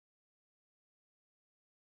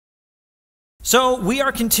So we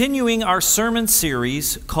are continuing our sermon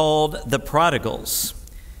series called The Prodigals.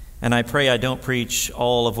 And I pray I don't preach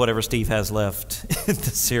all of whatever Steve has left in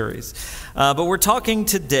the series. But we're talking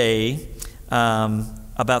today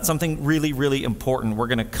about something really, really important. We're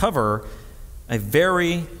going to cover a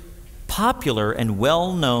very popular and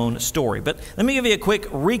well-known story. But let me give you a quick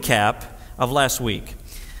recap of last week.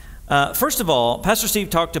 First of all, Pastor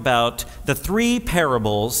Steve talked about the three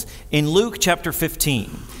parables in Luke chapter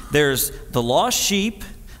 15. There's the lost sheep,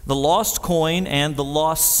 the lost coin, and the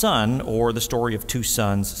lost son, or the story of two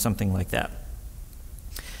sons, something like that.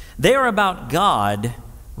 They are about God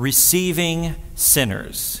receiving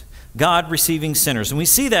sinners. God receiving sinners. And we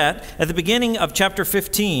see that at the beginning of chapter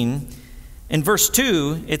 15. In verse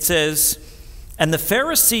 2, it says, "And the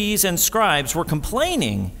Pharisees and scribes were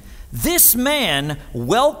complaining, 'This man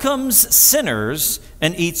welcomes sinners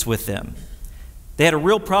and eats with them.'" They had a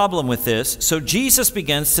real problem with this, so Jesus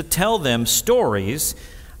begins to tell them stories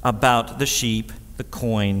about the sheep, the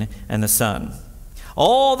coin, and the son.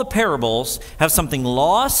 All the parables have something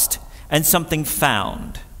lost and something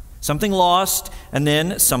found. Something lost and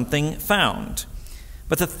then something found.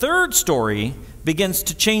 But the third story begins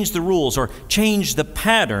to change the rules or change the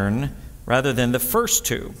pattern rather than the first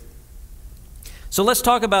two. So let's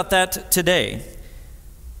talk about that today.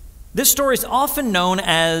 This story is often known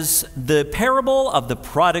as the parable of the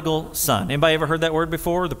prodigal son. Anybody ever heard that word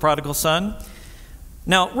before, the prodigal son?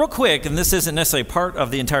 Now, real quick, and this isn't necessarily part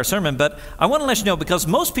of the entire sermon, but I want to let you know because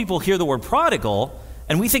most people hear the word prodigal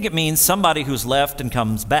and we think it means somebody who's left and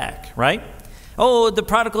comes back, right? Oh, the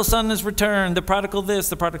prodigal son has returned, the prodigal this,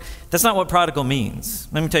 the prodigal... That's not what prodigal means.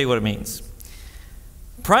 Let me tell you what it means.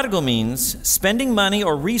 Prodigal means spending money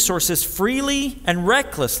or resources freely and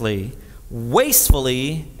recklessly,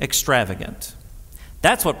 wastefully extravagant.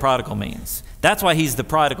 That's what prodigal means. That's why he's the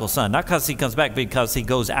prodigal son. Not because he comes back, because he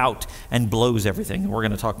goes out and blows everything. And we're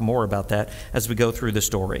going to talk more about that as we go through the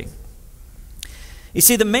story. You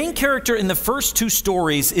see, the main character in the first two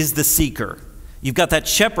stories is the seeker. You've got that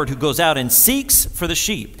shepherd who goes out and seeks for the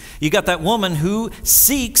sheep. You've got that woman who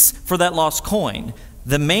seeks for that lost coin.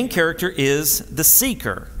 The main character is the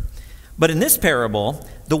seeker. But in this parable,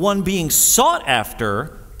 the one being sought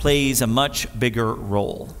after plays a much bigger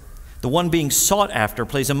role. The one being sought after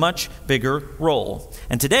plays a much bigger role.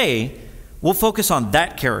 And today, we'll focus on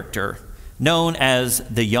that character, known as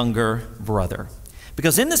the younger brother.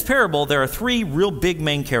 Because in this parable, there are three real big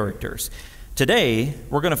main characters. Today,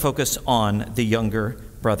 we're going to focus on the younger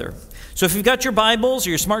brother. So if you've got your Bibles or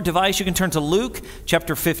your smart device, you can turn to Luke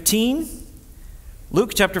chapter 15.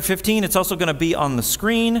 Luke chapter 15, it's also going to be on the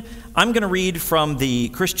screen. I'm going to read from the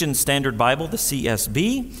Christian Standard Bible, the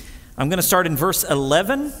CSB. I'm going to start in verse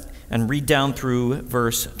 11 and read down through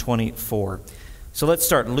verse 24. So let's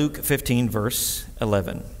start Luke 15, verse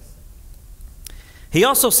 11. "He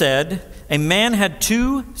also said, 'A man had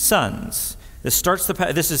two sons.'" This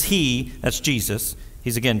is he, that's Jesus.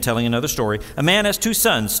 He's again telling another story. "A man has two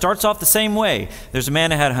sons." Starts off the same way. There's a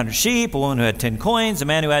man who had 100 sheep, a woman who had 10 coins, a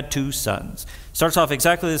man who had two sons. Starts off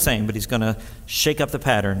exactly the same, but he's going to shake up the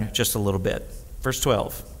pattern just a little bit. Verse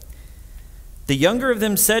 12. "The younger of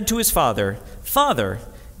them said to his father, 'Father,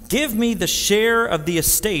 give me the share of the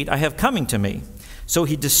estate I have coming to me.' So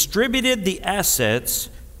he distributed the assets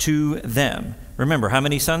to them." Remember, how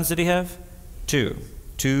many sons did he have? Two.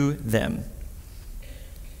 To them.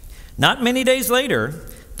 "Not many days later,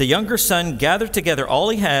 the younger son gathered together all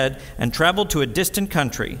he had and traveled to a distant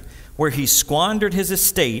country, where he squandered his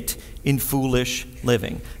estate in foolish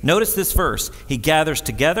living." Notice this verse. He gathers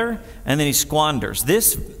together and then he squanders.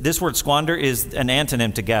 This word squander is an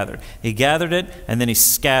antonym to gather. He gathered it and then he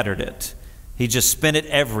scattered it. He just spent it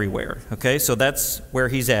everywhere. Okay, so that's where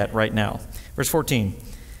he's at right now. Verse 14.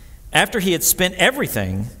 "After he had spent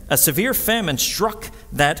everything, a severe famine struck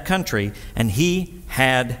that country, and he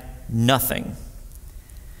had nothing.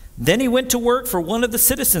 Then he went to work for one of the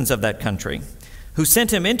citizens of that country, who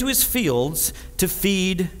sent him into his fields to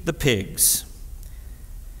feed the pigs.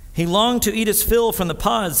 He longed to eat his fill from the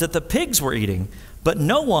pods that the pigs were eating, but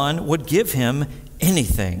no one would give him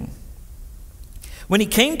anything. When he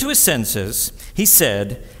came to his senses, he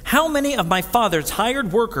said, 'How many of my father's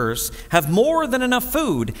hired workers have more than enough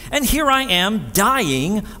food, and here I am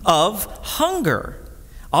dying of hunger?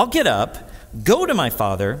 I'll get up, go to my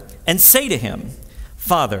father, and say to him,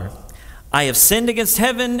 Father, I have sinned against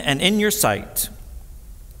heaven and in your sight.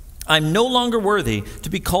 I'm no longer worthy to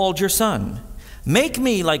be called your son. Make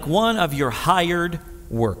me like one of your hired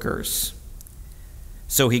workers.'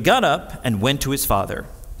 So he got up and went to his father.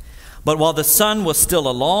 But while the son was still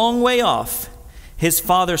a long way off, his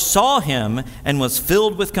father saw him and was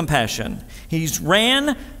filled with compassion. He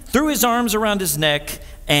ran, threw his arms around his neck,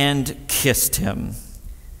 and kissed him.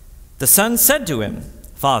 The son said to him,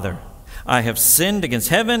 Father, I have sinned against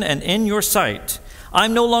heaven and in your sight.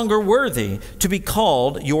 I'm no longer worthy to be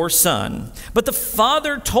called your son. But the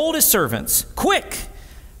father told his servants, Quick,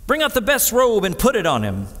 bring out the best robe and put it on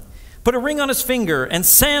him. Put a ring on his finger and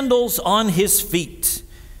sandals on his feet.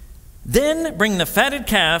 Then bring the fatted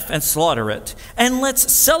calf and slaughter it, and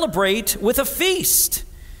let's celebrate with a feast.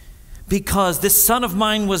 Because this son of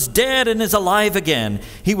mine was dead and is alive again.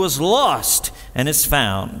 He was lost and is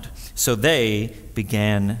found. So they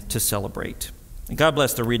began to celebrate. And God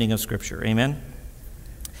bless the reading of Scripture. Amen.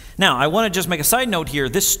 Now, I want to just make a side note here.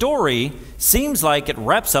 This story seems like it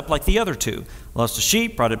wraps up like the other two. Lost a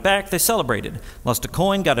sheep, brought it back, they celebrated. Lost a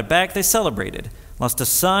coin, got it back, they celebrated. Lost a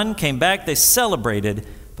son, came back, they celebrated.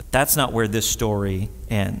 But that's not where this story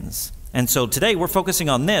ends. And so today we're focusing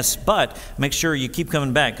on this, but make sure you keep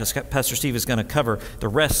coming back because Pastor Steve is going to cover the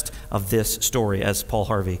rest of this story, as Paul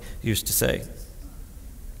Harvey used to say.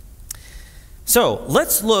 So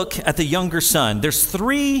let's look at the younger son. There's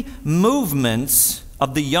 3 movements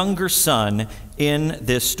of the younger son in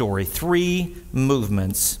this story. 3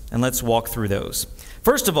 movements, and let's walk through those.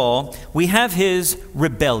 First of all, we have his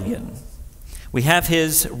rebellion. We have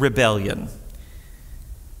his rebellion.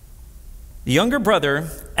 The younger brother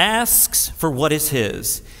asks for what is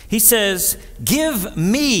his. He says, give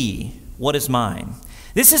me what is mine.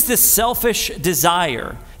 This is this selfish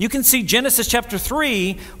desire. You can see Genesis chapter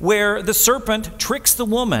 3 where the serpent tricks the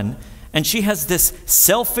woman and she has this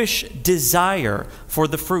selfish desire for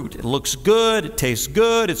the fruit. It looks good, it tastes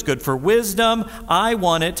good, it's good for wisdom. I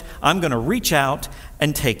want it. I'm going to reach out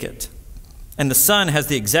and take it. And the son has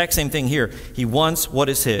the exact same thing here. He wants what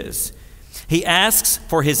is his. He asks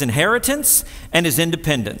for his inheritance and his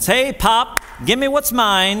independence. Hey, Pop, give me what's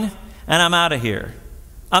mine, and I'm out of here.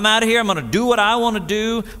 I'm out of here. I'm going to do what I want to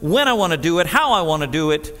do, when I want to do it, how I want to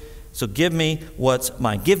do it. So give me what's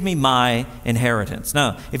mine. Give me my inheritance.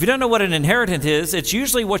 Now, if you don't know what an inheritance is, it's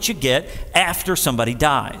usually what you get after somebody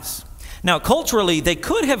dies. Now, culturally, they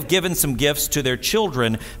could have given some gifts to their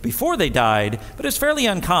children before they died, but it's fairly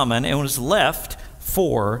uncommon and was left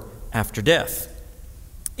for after death.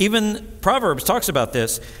 Even Proverbs talks about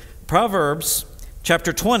this. Proverbs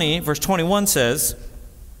chapter 20, verse 21 says,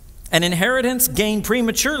 an inheritance gained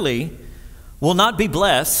prematurely will not be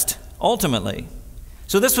blessed ultimately.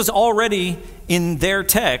 So this was already in their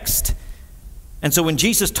text. And so when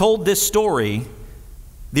Jesus told this story,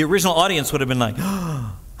 the original audience would have been like,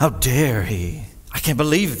 oh, how dare he? I can't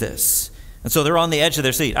believe this. And so they're on the edge of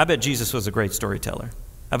their seat. I bet Jesus was a great storyteller.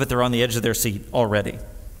 I bet they're on the edge of their seat already.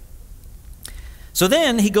 So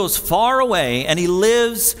then he goes far away and he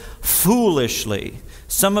lives foolishly.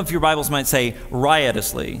 Some of your Bibles might say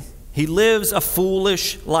riotously. He lives a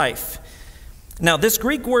foolish life. Now, this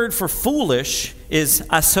Greek word for foolish is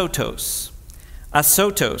asotos.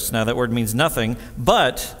 Asotos. Now, that word means nothing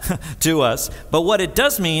but to us. But what it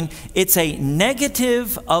does mean, it's a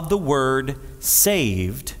negative of the word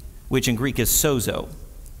saved, which in Greek is sozo.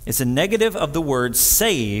 It's a negative of the word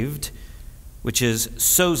saved, which is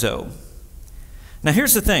sozo. Now,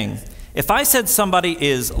 here's the thing. If I said somebody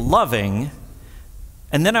is loving,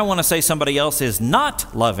 and then I want to say somebody else is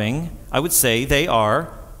not loving, I would say they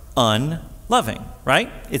are unloving,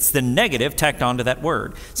 right? It's the negative tacked onto that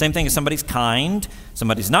word. Same thing as somebody's kind,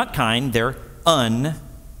 somebody's not kind, they're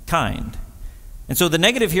unkind. And so the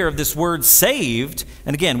negative here of this word saved,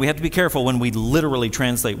 and again, we have to be careful when we literally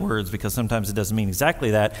translate words because sometimes it doesn't mean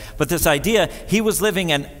exactly that, but this idea, he was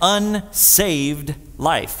living an unsaved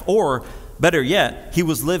life, or better yet, he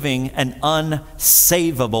was living an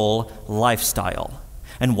unsavable lifestyle.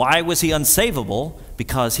 And why was he unsavable?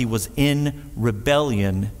 Because he was in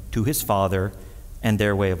rebellion to his father and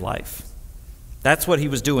their way of life. That's what he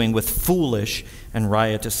was doing with foolish and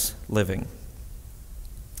riotous living.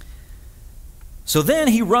 So then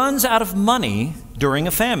he runs out of money during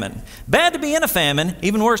a famine. Bad to be in a famine,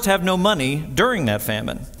 even worse to have no money during that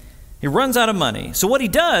famine. He runs out of money. So what he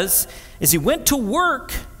does is he went to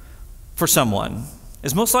work for someone.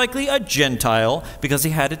 Is most likely a Gentile because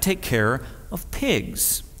he had to take care of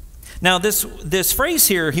pigs. Now this phrase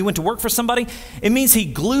here, he went to work for somebody, it means he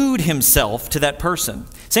glued himself to that person.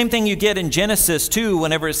 Same thing you get in Genesis 2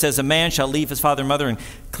 whenever it says a man shall leave his father and mother and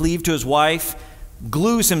cleave to his wife,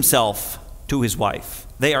 glues himself to his wife.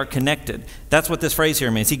 They are connected. That's what this phrase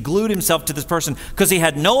here means. He glued himself to this person because he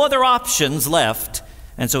had no other options left,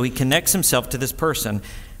 and so he connects himself to this person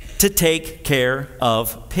to take care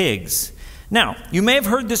of pigs. Now, you may have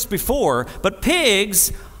heard this before, but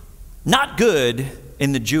pigs, not good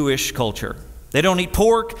in the Jewish culture. They don't eat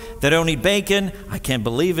pork. They don't eat bacon. I can't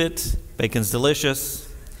believe it. Bacon's delicious.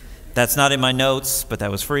 That's not in my notes, but that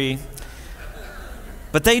was free.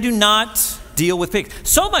 But they do not deal with pigs.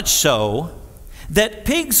 So much so that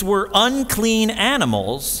pigs were unclean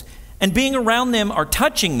animals, and being around them or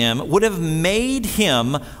touching them would have made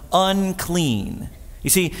him unclean. You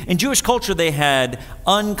see, in Jewish culture, they had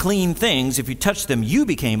unclean things. If you touched them, you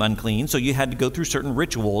became unclean, so you had to go through certain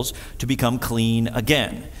rituals to become clean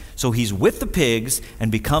again. So he's with the pigs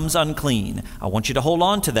and becomes unclean. I want you to hold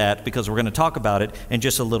on to that because we're going to talk about it in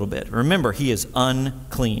just a little bit. Remember, he is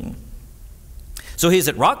unclean. So he's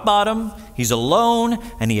at rock bottom, he's alone,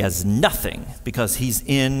 and he has nothing because he's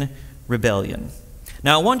in rebellion.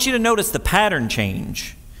 Now, I want you to notice the pattern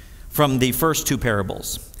change from the first two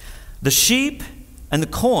parables. The sheep and the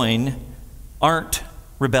coin aren't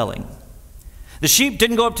rebelling. The sheep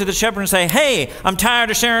didn't go up to the shepherd and say, hey, I'm tired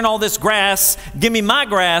of sharing all this grass. Give me my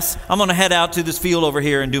grass. I'm going to head out to this field over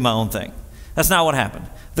here and do my own thing. That's not what happened.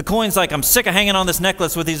 The coin's like, I'm sick of hanging on this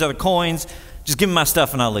necklace with these other coins. Just give me my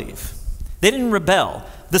stuff and I'll leave. They didn't rebel.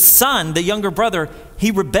 The son, the younger brother, he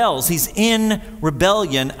rebels. He's in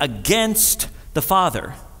rebellion against the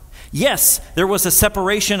father. Yes, there was a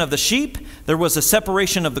separation of the sheep. There was a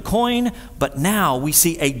separation of the coin. But now we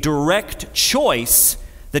see a direct choice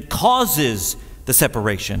that causes the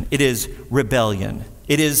separation. It is rebellion.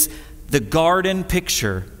 It is the garden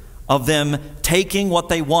picture of them taking what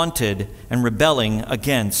they wanted and rebelling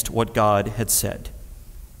against what God had said.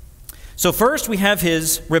 So first we have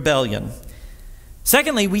his rebellion.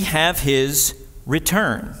 Secondly, we have his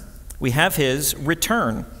return. We have his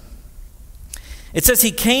return. It says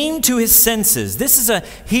he came to his senses. This is a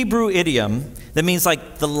Hebrew idiom that means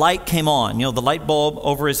like the light came on, you know, the light bulb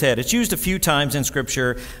over his head. It's used a few times in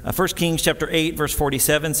Scripture. 1 Kings chapter 8, verse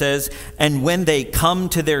 47 says, and when they come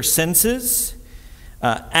to their senses.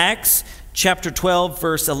 Acts chapter 12,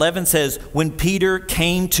 verse 11 says, when Peter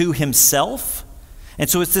came to himself. And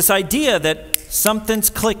so it's this idea that something's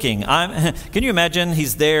clicking. Can you imagine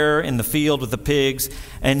he's there in the field with the pigs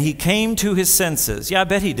and he came to his senses? Yeah, I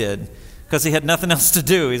bet he did. Because he had nothing else to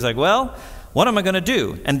do. He's like, well, what am I going to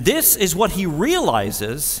do? And this is what he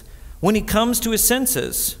realizes when he comes to his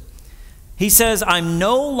senses. He says, I'm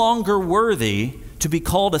no longer worthy to be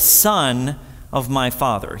called a son of my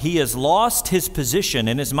father. He has lost his position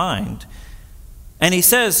in his mind. And he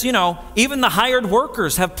says, you know, even the hired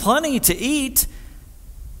workers have plenty to eat,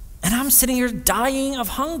 and I'm sitting here dying of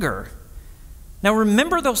hunger. Now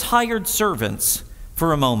remember those hired servants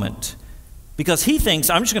for a moment. Because he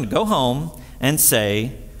thinks, I'm just going to go home and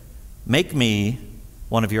say, make me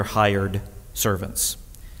one of your hired servants.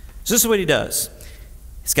 So this is what he does.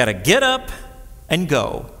 He's got to get up and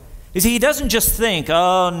go. You see, he doesn't just think,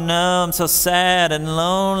 oh no, I'm so sad and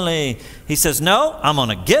lonely. He says, no, I'm going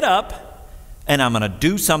to get up and I'm going to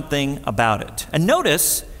do something about it. And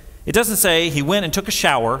notice, it doesn't say he went and took a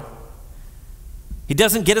shower. He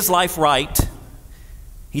doesn't get his life right.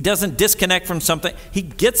 He doesn't disconnect from something. He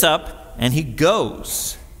gets up and he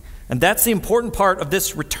goes. And that's the important part of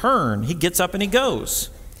this return. He gets up and he goes.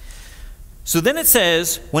 So then it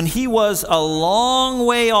says, when he was a long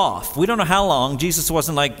way off. We don't know how long. Jesus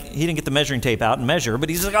wasn't like, he didn't get the measuring tape out and measure, but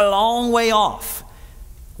he's like a long way off.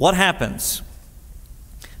 What happens?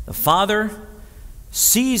 The father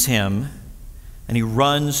sees him and he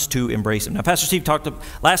runs to embrace him. Now, Pastor Steve talked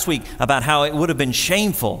last week about how it would have been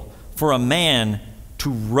shameful for a man to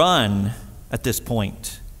run at this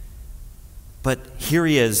point. But here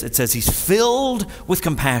he is. It says he's filled with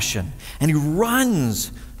compassion and he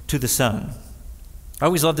runs to the son. I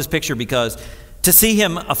always love this picture because to see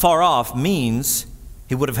him afar off means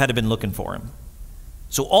he would have had to been looking for him.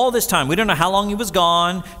 So all this time, we don't know how long he was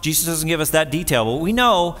gone. Jesus doesn't give us that detail, but we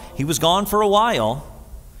know he was gone for a while.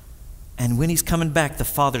 And when he's coming back, the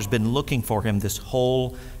father's been looking for him this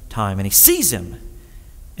whole time. And he sees him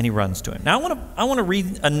and he runs to him. Now I want to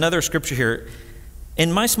read another scripture here.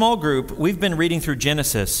 In my small group, we've been reading through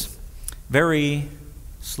Genesis very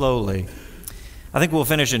slowly. I think we'll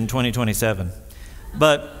finish it in 2027.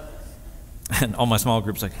 But, and all my small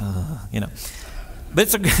groups like, you know.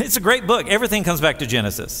 But it's a great book. Everything comes back to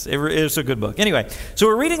Genesis. It's a good book. Anyway, so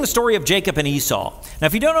we're reading the story of Jacob and Esau. Now,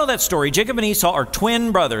 if you don't know that story, Jacob and Esau are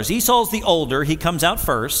twin brothers. Esau's the older. He comes out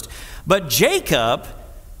first. But Jacob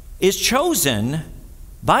is chosen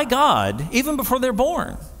by God even before they're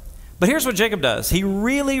born. But here's what Jacob does. He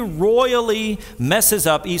really royally messes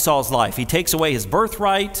up Esau's life. He takes away his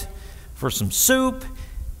birthright for some soup.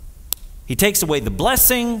 He takes away the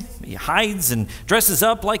blessing. He hides and dresses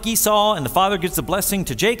up like Esau, and the father gives the blessing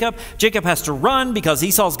to Jacob. Jacob has to run because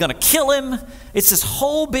Esau's going to kill him. It's this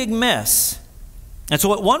whole big mess. And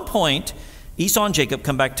so at one point, Esau and Jacob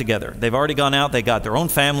come back together. They've already gone out. They got their own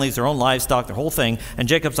families, their own livestock, their whole thing. And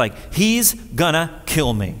Jacob's like, he's gonna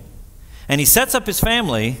kill me. And he sets up his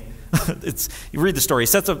family. You read the story.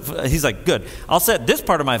 He's like, good, I'll set this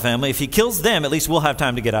part of my family. If he kills them, at least we'll have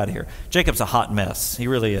time to get out of here. Jacob's a hot mess. He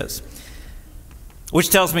really is. Which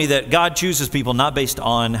tells me that God chooses people not based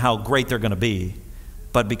on how great they're going to be,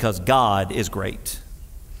 but because God is great.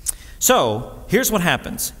 So here's what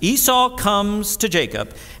happens. Esau comes to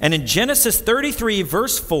Jacob, and in Genesis 33,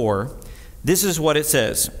 verse 4, this is what it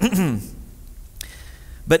says.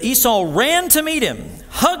 But Esau ran to meet him,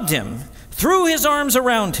 hugged him, threw his arms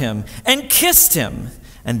around him, and kissed him,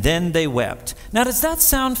 and then they wept. Now, does that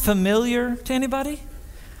sound familiar to anybody?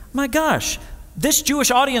 My gosh, this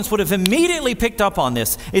Jewish audience would have immediately picked up on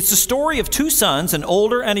this. It's the story of two sons, an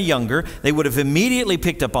older and a younger. They would have immediately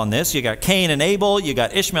picked up on this. You got Cain and Abel, you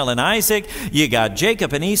got Ishmael and Isaac, you got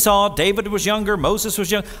Jacob and Esau, David was younger, Moses was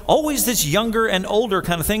young. Always this younger and older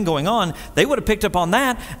kind of thing going on. They would have picked up on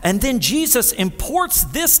that. And then Jesus imports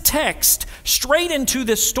this text straight into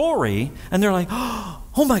this story, and they're like,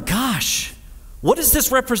 oh my gosh, what does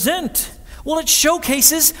this represent? Well, it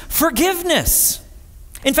showcases forgiveness.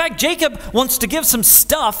 In fact, Jacob wants to give some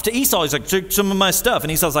stuff to Esau. He's like, take some of my stuff.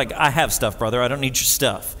 And Esau's like, I have stuff, brother. I don't need your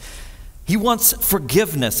stuff. He wants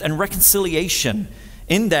forgiveness and reconciliation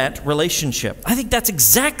in that relationship. I think that's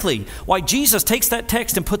exactly why Jesus takes that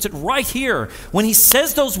text and puts it right here. When he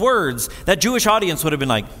says those words, that Jewish audience would have been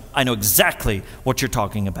like, I know exactly what you're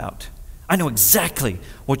talking about. I know exactly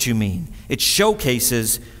what you mean. It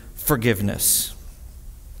showcases forgiveness.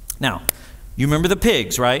 Now, you remember the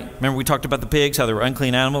pigs, right? Remember we talked about the pigs, how they were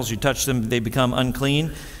unclean animals. You touch them, they become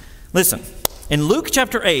unclean. Listen, in Luke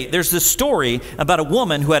chapter 8, there's this story about a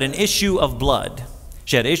woman who had an issue of blood.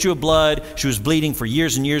 She had an issue of blood. She was bleeding for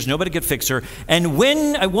years and years. Nobody could fix her. And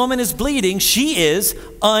when a woman is bleeding, she is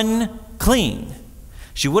unclean.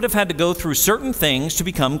 She would have had to go through certain things to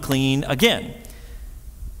become clean again.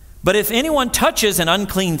 But if anyone touches an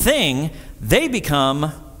unclean thing, they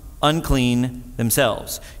become unclean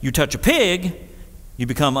themselves. You touch a pig, you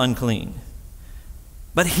become unclean.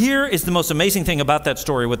 But here is the most amazing thing about that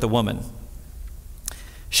story with the woman.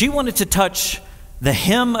 She wanted to touch the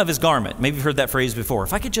hem of his garment. Maybe you've heard that phrase before.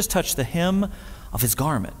 If I could just touch the hem of his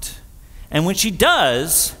garment. And when she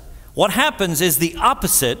does, what happens is the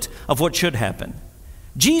opposite of what should happen.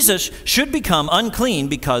 Jesus should become unclean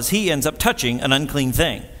because he ends up touching an unclean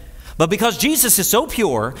thing. But because Jesus is so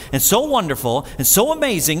pure and so wonderful and so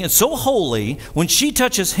amazing and so holy, when she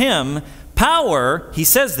touches him, power, he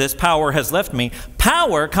says this, power has left me,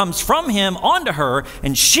 power comes from him onto her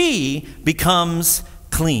and she becomes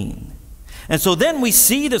clean. And so then we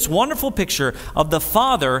see this wonderful picture of the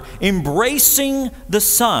Father embracing the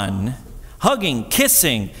Son, hugging,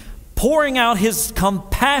 kissing, pouring out his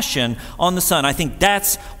compassion on the Son. I think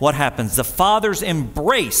that's what happens. The Father's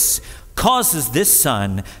embrace causes this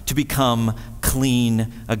son to become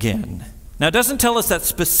clean again. Now, it doesn't tell us that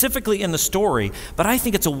specifically in the story, but I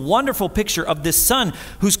think it's a wonderful picture of this son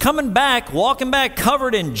who's coming back, walking back,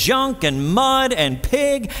 covered in junk and mud and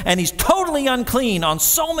pig, and he's totally unclean on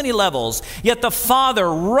so many levels, yet the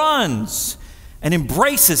Father runs and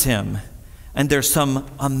embraces him, and there's some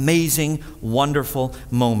amazing, wonderful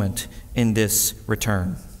moment in this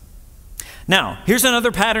return. Now, here's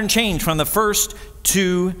another pattern change from the first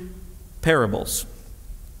two parables.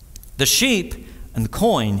 The sheep and the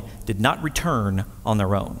coin did not return on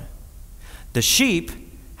their own. The sheep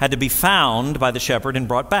had to be found by the shepherd and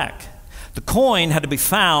brought back. The coin had to be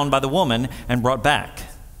found by the woman and brought back.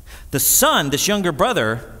 The son, this younger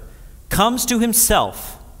brother, comes to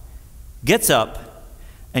himself, gets up,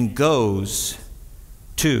 and goes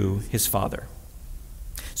to his father.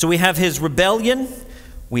 So we have his rebellion,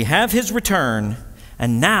 we have his return,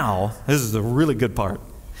 and now, this is the really good part,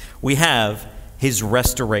 we have his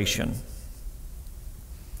restoration.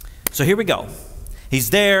 So here we go.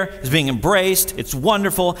 He's there, he's being embraced, it's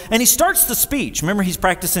wonderful, and he starts the speech. Remember, he's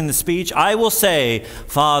practicing the speech. I will say,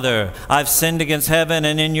 Father, I've sinned against heaven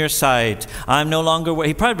and in your sight. I'm no longer...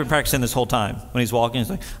 He probably been practicing this whole time. When he's walking, he's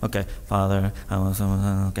like, okay, Father,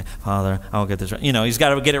 Father, I'll get this right. You know, he's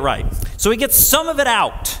got to get it right. So he gets some of it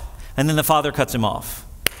out, and then the Father cuts him off.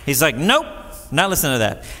 He's like, nope, not listening to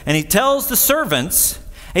that. And he tells the servants,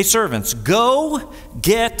 hey, servants, go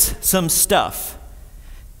get some stuff.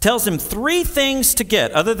 Tells him 3 things to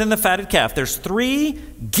get other than the fatted calf. There's 3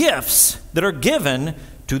 gifts that are given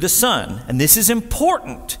to the son. And this is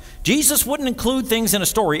important. Jesus wouldn't include things in a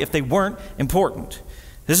story if they weren't important.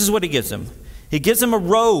 This is what he gives him. He gives him a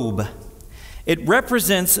robe. It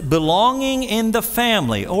represents belonging in the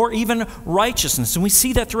family or even righteousness. And we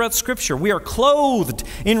see that throughout Scripture. We are clothed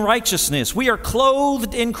in righteousness. We are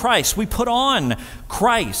clothed in Christ. We put on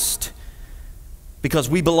Christ because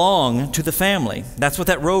we belong to the family. That's what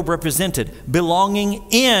that robe represented, belonging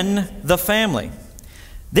in the family.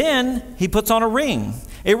 Then he puts on a ring.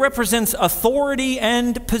 It represents authority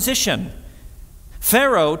and position.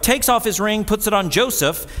 Pharaoh takes off his ring, puts it on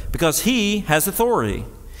Joseph because he has authority.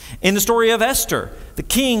 In the story of Esther, the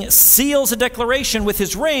king seals a declaration with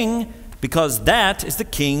his ring because that is the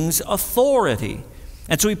king's authority.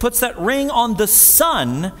 And so he puts that ring on the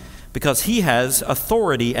son because he has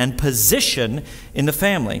authority and position in the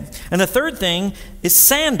family. And the third thing is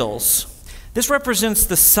sandals. This represents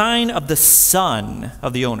the sign of the son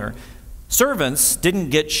of the owner. Servants didn't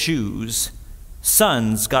get shoes.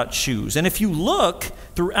 Sons got shoes. And if you look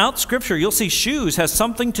throughout Scripture, you'll see shoes has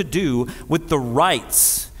something to do with the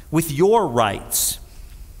rights, with your rights.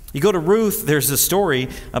 You go to Ruth, there's a story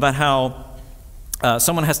about how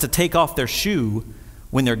someone has to take off their shoe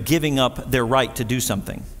when they're giving up their right to do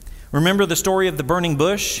something. Remember the story of the burning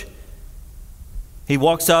bush? He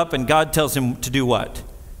walks up and God tells him to do what?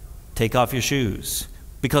 Take off your shoes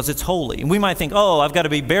because it's holy. And we might think, oh, I've got to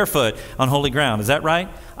be barefoot on holy ground. Is that right?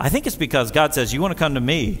 I think it's because God says, you want to come to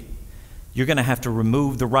me, you're going to have to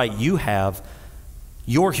remove the right you have,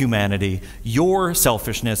 your humanity, your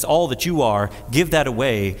selfishness, all that you are, give that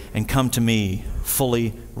away and come to me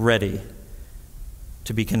fully ready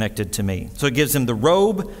to be connected to me. So it gives him the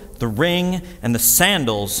robe, the ring, and the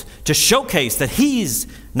sandals to showcase that he's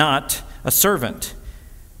not a servant.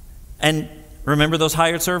 And remember those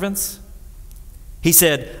hired servants? He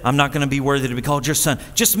said, I'm not going to be worthy to be called your son.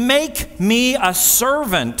 Just make me a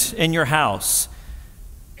servant in your house.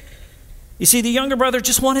 You see, the younger brother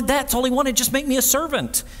just wanted that. That's all he wanted. Just make me a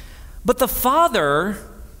servant. But the father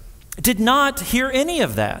did not hear any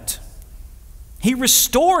of that. He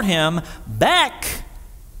restored him back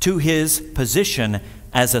to his position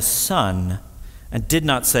as a son and did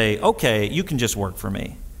not say, okay, you can just work for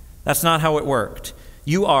me. That's not how it worked.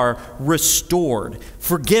 You are restored,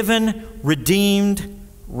 forgiven, redeemed,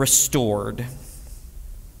 restored.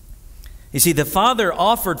 You see, the father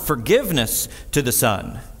offered forgiveness to the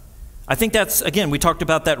son. I think that's, again, we talked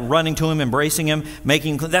about that running to him, embracing him,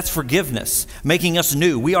 that's forgiveness, making us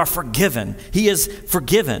new. We are forgiven. He is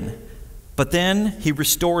forgiven. But then he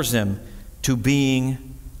restores him to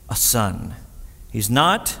being a son. He's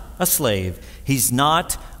not a slave. He's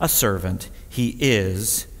not a servant. He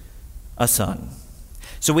is a son.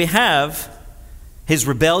 So we have his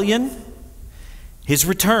rebellion, his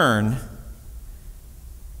return,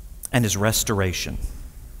 and his restoration.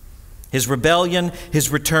 His rebellion,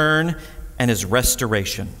 his return, and his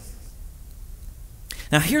restoration.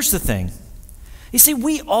 Now here's the thing. You see,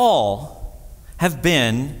 we all have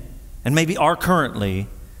been, and maybe are currently,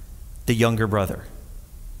 the younger brother.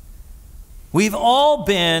 We've all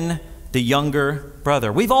been the younger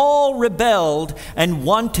brother. We've all rebelled and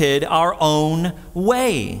wanted our own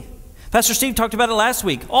way. Pastor Steve talked about it last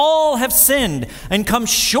week. All have sinned and come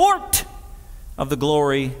short of the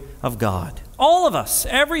glory of God. All of us,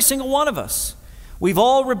 every single one of us. We've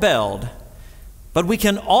all rebelled, but we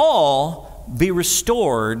can all be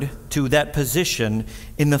restored to that position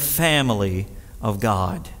in the family of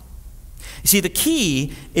God. You see, the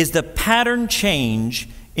key is the pattern change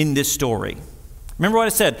in this story. Remember what I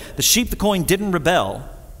said? The sheep, the coin didn't rebel,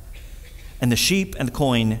 and the sheep and the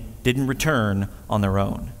coin didn't return on their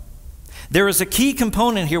own. There is a key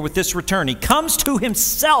component here with this return. He comes to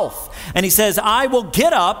himself and he says, I will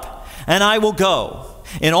get up and I will go.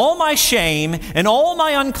 In all my shame and all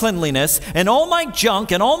my uncleanliness and all my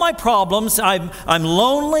junk and all my problems, I'm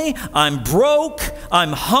lonely, I'm broke,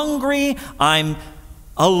 I'm hungry, I'm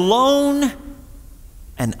alone,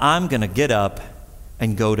 and I'm going to get up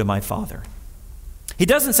and go to my father. He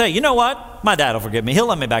doesn't say, you know what, my dad will forgive me. He'll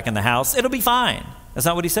let me back in the house. It'll be fine. That's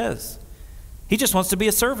not what he says. He just wants to be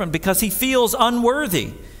a servant because he feels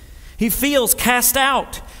unworthy. He feels cast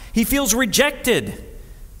out. He feels rejected.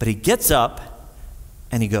 But he gets up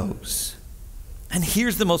and he goes. And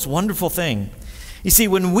here's the most wonderful thing. You see,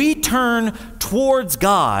 when we turn towards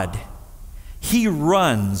God, he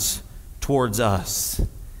runs towards us.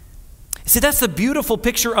 See, that's the beautiful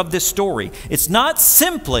picture of this story. It's not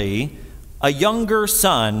simply a younger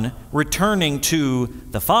son returning to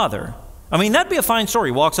the father. I mean, that'd be a fine story.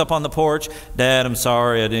 He walks up on the porch, Dad, I'm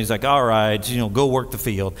sorry. And he's like, all right, go work the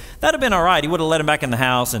field. That'd have been all right. He would have let him back in the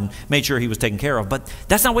house and made sure he was taken care of. But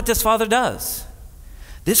that's not what this father does.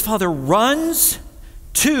 This father runs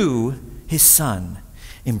to his son.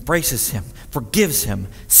 embraces him, forgives him,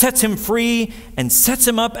 sets him free, and sets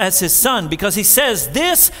him up as his son, because he says,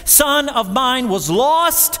 this son of mine was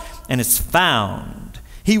lost and is found.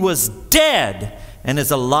 He was dead and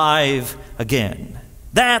is alive again.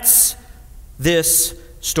 That's this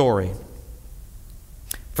story.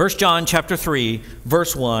 1 John chapter 3,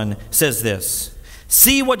 verse 1 says this,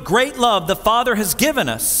 see what great love the Father has given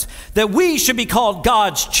us, that we should be called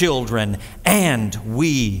God's children, and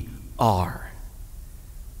we are.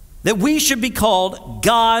 That we should be called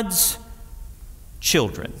God's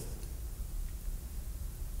children.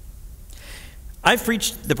 I've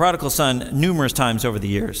preached the Prodigal Son numerous times over the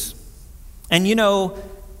years. And you know,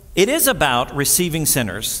 it is about receiving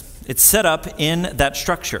sinners. It's set up in that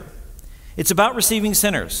structure. It's about receiving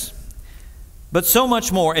sinners. But so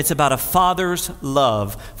much more, it's about a father's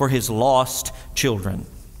love for his lost children.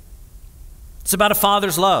 It's about a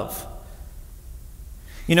father's love.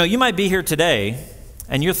 You know, you might be here today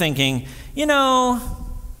and you're thinking, you know,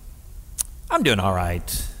 I'm doing all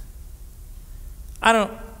right. I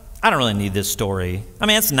don't really need this story. I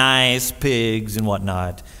mean, it's nice, pigs and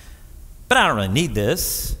whatnot, but I don't really need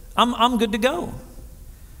this. I'm good to go.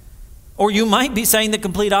 Or you might be saying the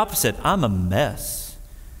complete opposite. I'm a mess.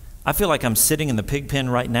 I feel like I'm sitting in the pig pen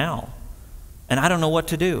right now, and I don't know what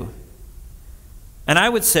to do. And I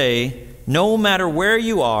would say, no matter where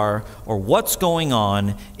you are or what's going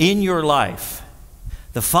on in your life,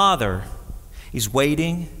 the Father is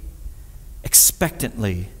waiting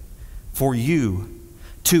expectantly for you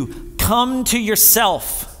to come to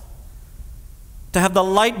yourself, to have the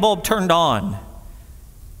light bulb turned on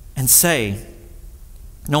and say,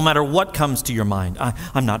 no matter what comes to your mind,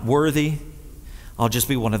 I'm not worthy. I'll just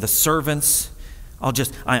be one of the servants.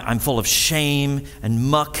 I'm full of shame and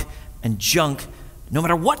muck and junk. No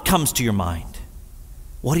matter what comes to your mind,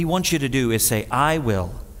 what he wants you to do is say, I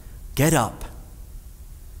will get up.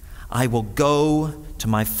 I will go to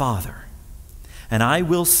my Father, and I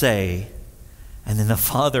will say, and then the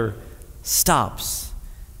Father stops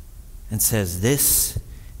and says, this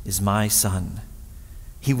is my son.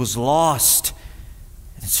 He was lost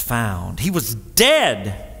and is found. He was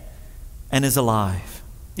dead and is alive.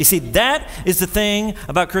 You see, that is the thing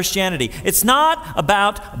about Christianity. It's not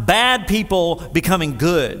about bad people becoming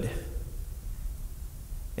good.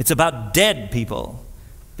 It's about dead people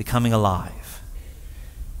becoming alive.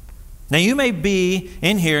 Now, you may be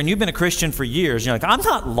in here and you've been a Christian for years. You're like, I'm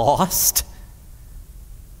not lost.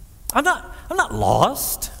 I'm not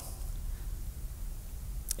lost.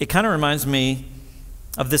 It kind of reminds me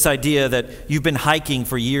of this idea that you've been hiking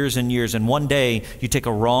for years and years, and one day you take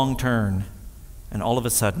a wrong turn, and all of a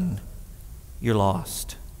sudden, you're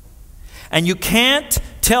lost. And you can't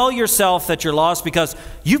tell yourself that you're lost because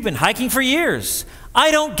you've been hiking for years.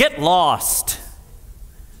 I don't get lost.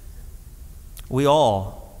 We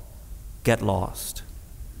all get lost.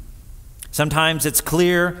 Sometimes it's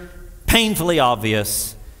clear, painfully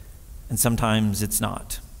obvious, and sometimes it's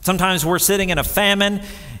not. Sometimes we're sitting in a famine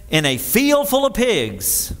in a field full of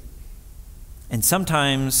pigs, and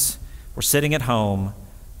sometimes we're sitting at home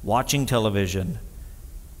watching television,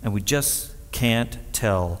 and we just can't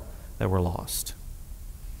tell that we're lost.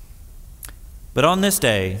 But on this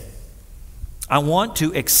day, I want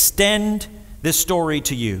to extend this story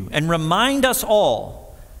to you and remind us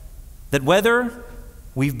all that whether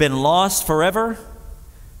we've been lost forever,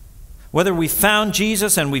 whether we found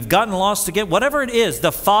Jesus and we've gotten lost again, whatever it is,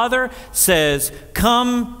 the Father says,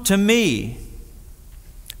 come to me.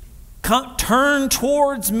 Come, turn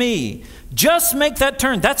towards me. Just make that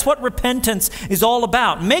turn. That's what repentance is all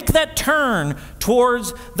about. Make that turn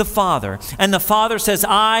towards the Father. And the Father says,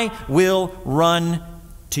 I will run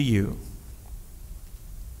to you.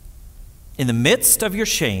 In the midst of your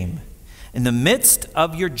shame, in the midst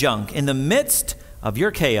of your junk, in the midst of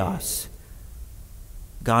your chaos,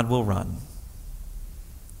 God will run.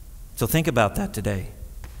 So think about that today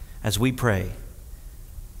as we pray.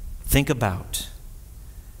 Think about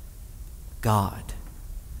God,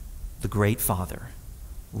 the great Father,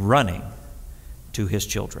 running to his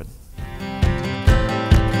children.